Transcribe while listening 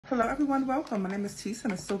Hello everyone, welcome. My name is Tisa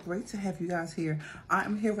and it's so great to have you guys here. I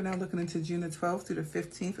am here right now looking into June the 12th through the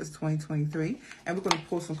 15th, it's 2023. And we're going to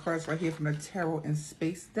pull some cards right here from the Tarot and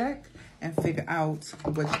Space deck and figure out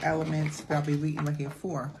which elements that I'll be reading right here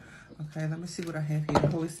for. Okay, let me see what I have here.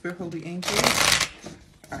 Holy Spirit, Holy Angels.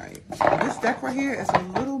 All right, this deck right here is a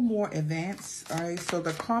little more advanced. All right, so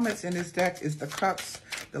the comments in this deck is the cups,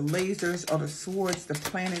 the lasers or the swords, the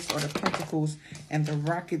planets or the pentacles, and the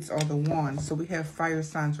rockets or the wands. So we have fire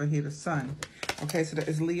signs right here, the sun. Okay, so that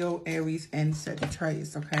is Leo, Aries, and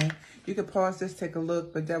Sagittarius. Okay, you can pause this, take a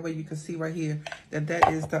look, but that way you can see right here that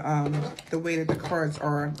that is the way that the cards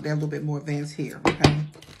are. They're a little bit more advanced here. Okay.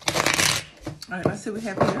 All right, let's see what we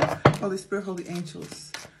have here. Holy Spirit, Holy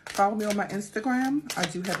Angels. Follow me on my Instagram. I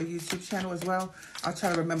do have a YouTube channel as well. I'll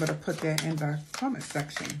try to remember to put that in the comment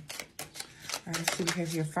section. All right, let's see what we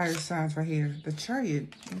have here. Fire signs right here. The Chariot.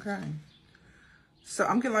 Okay. So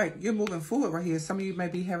I'm getting like you're moving forward right here. Some of you may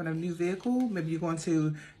be having a new vehicle. Maybe you're going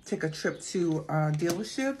to take a trip to a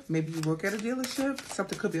dealership. Maybe you work at a dealership.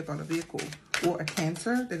 Something could be about a vehicle or a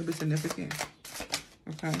Cancer. That could be significant.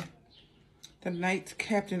 Okay. The Knight,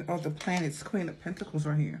 Captain of the Planets, Queen of Pentacles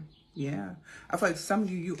right here. Yeah. I feel like some of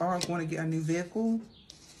you are going to get a new vehicle.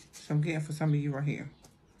 So I'm getting for some of you right here.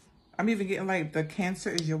 I'm even getting like the Cancer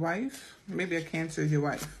is your wife. Maybe a Cancer is your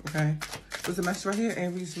wife, okay? What's the message right here?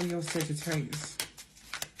 Aries, Leo, Sagittarius.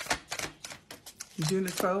 June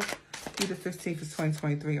the 12th through the 15th is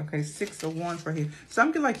 2023, okay? 6 of Wands right here. So I'm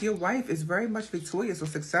getting like your wife is very much victorious or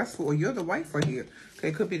successful, or you're the wife right here. Okay,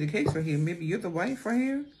 it could be the case right here. Maybe you're the wife right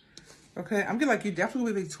here. Okay, I'm getting like you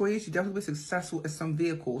definitely be victorious. You definitely be successful at some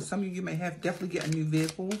vehicle. Some of you may have definitely get a new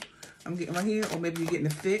vehicle. I'm getting right here, or maybe you're getting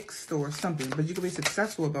it fixed or something. But you can be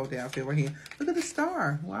successful about that. I feel right here. Look at the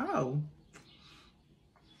star. Wow.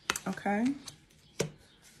 Okay.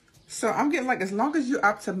 So I'm getting like as long as you're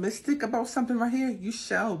optimistic about something right here, you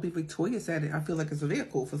shall be victorious at it. I feel like it's a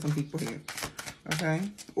vehicle for some people here. Okay.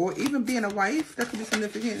 Or even being a wife, that could be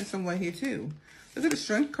significant in some way here too. Look at the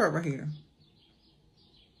Strength card right here.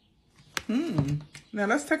 Now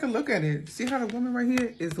let's take a look at it. See how the woman right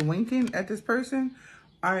here is winking at this person?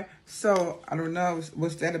 All right, so I don't know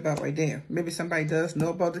what's that about right there. Maybe somebody does know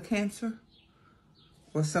about the Cancer,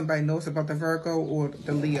 or somebody knows about the Virgo or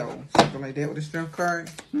the Leo, something like that with the Strength card.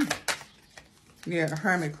 Yeah, the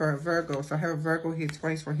Hermit card, Virgo. So I have a Virgo here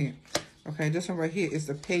twice right here. Okay, this one right here is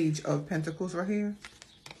the Page of Pentacles right here.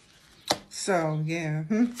 So yeah,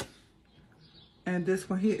 and this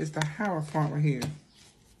one here is the Hierophant right here.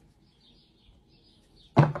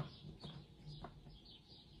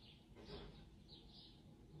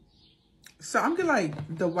 So I'm getting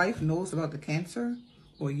like the wife knows about the Cancer,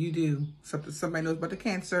 or you do. Somebody knows about the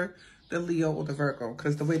Cancer, the Leo, or the Virgo.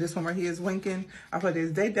 Because the way this one right here is winking, I feel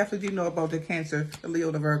like they definitely do know about the Cancer, the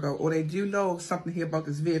Leo, the Virgo. Or they do know something here about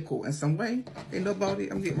this vehicle in some way. They know about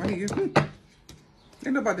it. I'm getting right here.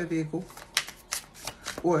 They know about the vehicle.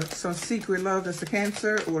 Or some secret love that's the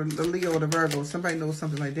Cancer, or the Leo, or the Virgo. Somebody knows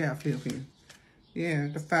something like that, I feel here. Yeah,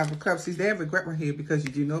 the Five of Cups. See, they have regret right here because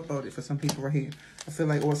you do know about it for some people right here. I feel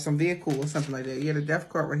like, or some vehicle or something like that. Yeah, the Death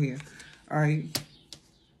card right here. All right.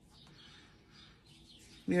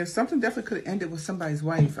 Yeah, something definitely could have ended with somebody's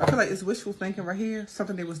wife. I feel like it's wishful thinking right here.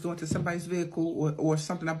 Something they was doing to somebody's vehicle, or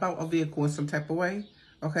something about a vehicle in some type of way.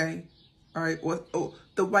 Okay. All right. Or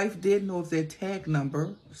the wife did know their tag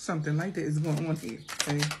number. Something like that is going on here.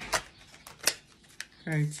 Okay.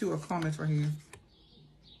 Okay, 2 of comments right here.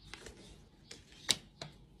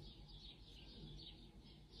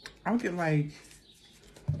 I'm getting like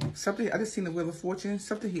something. I just seen the Wheel of Fortune.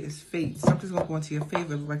 Something here is fate. Something's gonna go into your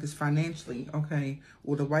favor, like it's financially, okay,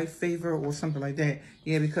 or the wife favor, or something like that.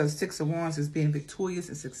 Yeah, because 6 of Wands is being victorious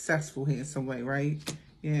and successful here in some way, right?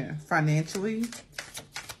 Yeah, financially.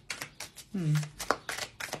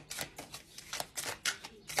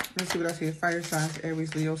 Let's see what else here. Fire signs: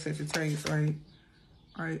 Aries, Leo, Sagittarius. Right.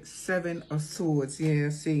 All right, 7 of Swords. Yeah,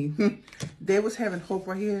 see. They was having hope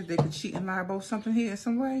right here. They could cheat and lie about something here in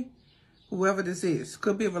some way. Whoever this is.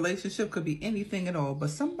 Could be a relationship. Could be anything at all. But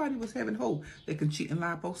somebody was having hope. They could cheat and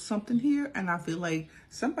lie about something here. And I feel like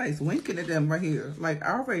somebody's winking at them right here. Like,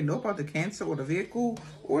 I already know about the Cancer or the vehicle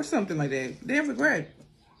or something like that. They have regret.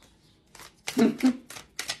 I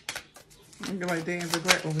feel like they have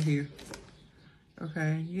regret over here.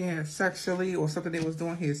 Okay, yeah, sexually, or something they was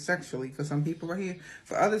doing here sexually for some people right here.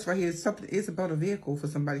 For others right here, something is about a vehicle for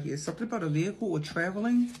somebody here. Something about a vehicle or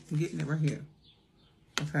traveling. I'm getting it right here.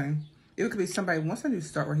 Okay. It could be somebody wants a new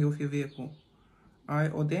start right here with your vehicle. All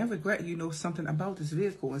right, or they have regret you know something about this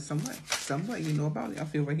vehicle in some way. Some way you know about it. I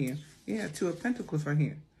feel right here. Yeah, 2 of Pentacles right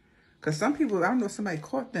here. Because some people, I don't know if somebody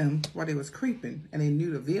caught them while they was creeping and they knew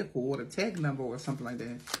the vehicle or the tag number or something like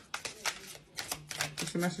that.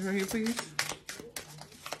 What's the message right here, please?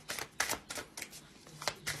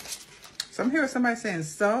 So I'm hearing somebody saying,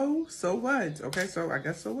 so what? Okay, so I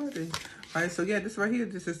guess so what? All right, so yeah, this right here,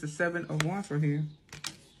 this is the 7 of Wands right here.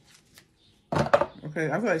 Okay,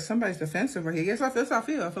 I feel like somebody's defensive right here. Yes, that's how I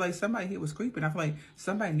feel. I feel like somebody here was creeping. I feel like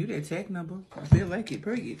somebody knew their tag number. I feel like it,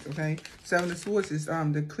 period. Okay, 7 of Swords is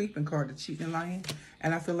the creeping card, the cheating and lying.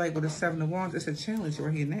 And I feel like with the 7 of Wands, it's a challenge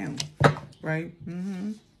right here now. Right?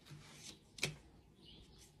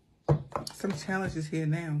 Some challenges here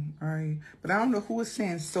now. All right. But I don't know who is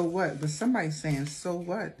saying so what. But somebody's saying so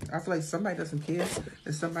what. I feel like somebody doesn't care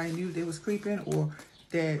that somebody knew they was creeping or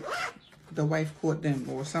that the wife caught them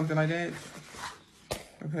or something like that.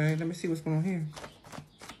 Okay, let me see what's going on here.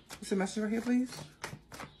 What's the message right here, please?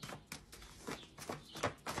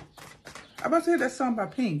 I'm about to hear that song by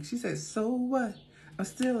Pink. She said, so what? I'm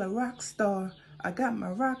still a rock star. I got my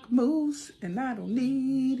rock moves, and I don't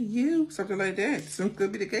need you. Something like that. So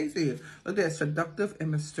could be the case here. Look at that, seductive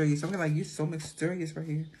and mysterious. I'm getting like, you're so mysterious right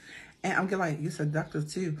here. And I'm getting like, you're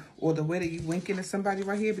seductive too. Or the way that you winking at somebody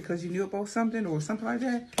right here because you knew about something or something like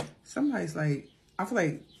that. Somebody's like, I feel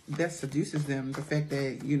like that seduces them, the fact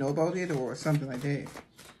that you know about it or something like that.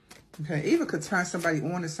 Okay, even could turn somebody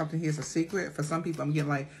on to something here's a secret. For some people, I'm getting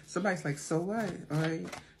like, somebody's like, so what? All right.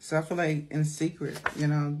 So I feel like in secret, you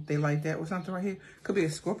know, they like that or something right here. Could be a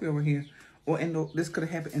Scorpio right here. Or this could have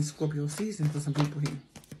happened in Scorpio season for some people here.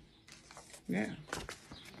 Yeah.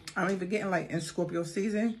 I'm even getting like in Scorpio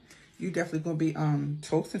season, you definitely going to be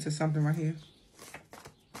toasting to something right here.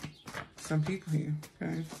 Some people here,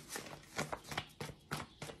 okay.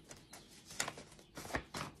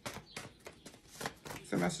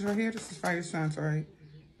 The message right here, this is fire signs, all right?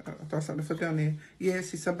 I thought something to put down there. Yeah,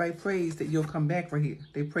 see, somebody prays that you'll come back right here.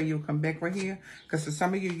 They pray you'll come back right here. Because for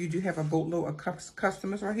some of you, you do have a boatload of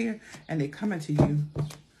customers right here. And they're coming to you.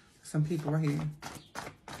 Some people right here.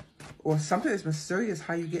 Or something is mysterious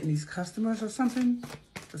how you getting these customers or something.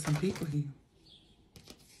 For some people here.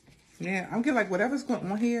 Yeah, I'm getting like whatever's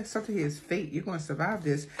going on here, something here is fate. You're going to survive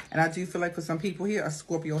this. And I do feel like for some people here, a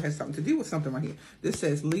Scorpio has something to do with something right here. This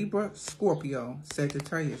says Libra, Scorpio,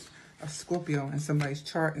 Sagittarius. A Scorpio in somebody's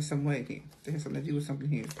chart in some way here. They have something to do with something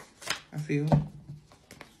here, I feel.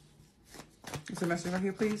 Is a message right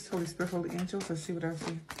here, please? Holy Spirit, Holy Angels. Let's see what I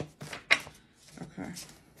see. Okay.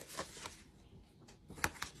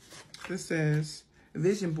 This says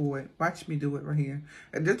vision board. Watch me do it right here.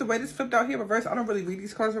 And just the way this flipped out here reverse. I don't really read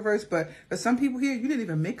these cards reverse, but for some people here, you didn't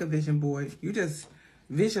even make a vision board. You just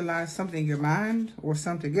visualize something in your mind or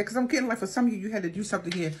something. Yeah, because I'm getting like for some of you, you had to do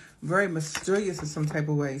something here very mysterious in some type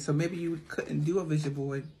of way. So maybe you couldn't do a vision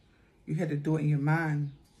board. You had to do it in your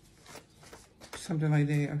mind. Something like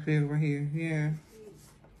that, I feel right here. Yeah.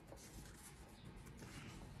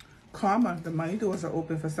 Karma, the money doors are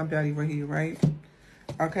open for somebody right here, right?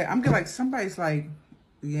 Okay, I'm getting like somebody's like,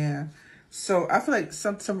 yeah. So I feel like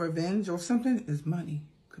some revenge or something is money.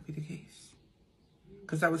 Could be the case.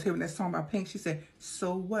 Because I was hearing that song by Pink. She said,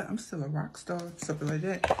 so what? I'm still a rock star. Something like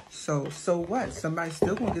that. So what? Somebody's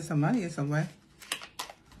still going to get some money in some way.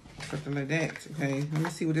 Something like that. Okay. Let me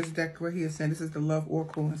see what this deck right here is saying. This is the Love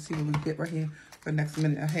Oracle. And see what we get right here for the next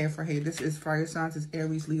minute and a half right here. This is fire signs. It's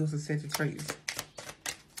Aries, Leos, and Sagittarius.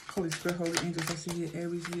 Holy Spirit, Holy Angels. I see here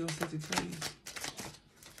Aries, Leo, Sagittarius.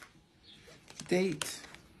 Date.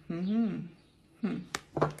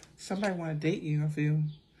 Somebody want to date you, I feel.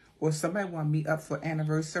 Or somebody want to meet up for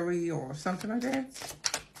anniversary or something like that.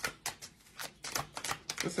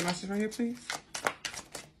 What's the message right here, please?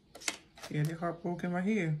 Yeah, they're heartbroken right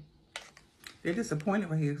here. They're disappointed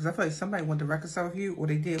right here. Because I feel like somebody wanted to reconcile with you. Or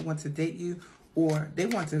they did want to date you. Or they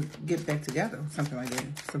want to get back together. Something like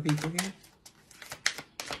that. Some people here.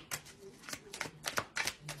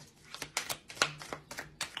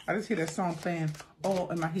 I just hear that song playing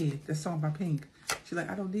all in my head. That song by Pink. She's like,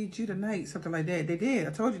 I don't need you tonight. Something like that. They did.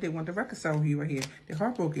 I told you they want to reconcile with you right here. They're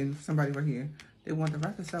heartbroken for somebody right here. They want to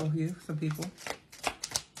reconcile with you. Some people.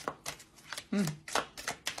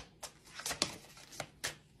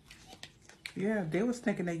 Yeah, they was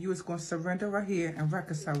thinking that you was going to surrender right here and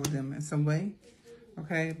reconcile with them in some way.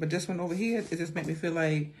 Okay, but this one over here, it just made me feel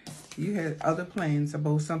like you had other plans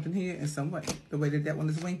about something here in some way. The way that one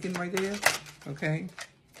is winking right there. Okay.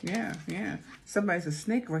 Yeah, yeah. Somebody's a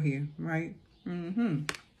snake right here, right?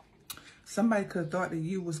 Somebody could have thought that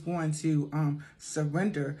you was going to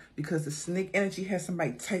surrender because the snake energy has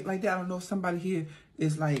somebody tight like that. I don't know if somebody here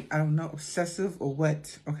is like, I don't know, obsessive or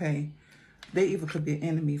what, okay? They even could be an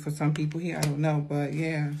enemy for some people here. I don't know, but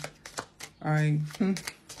yeah. All right.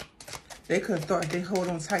 They could have thought if they hold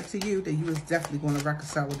on tight to you, that you was definitely going to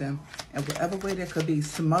reconcile with them. And whatever way there could be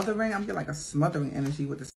smothering, I'm getting like a smothering energy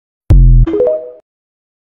with this.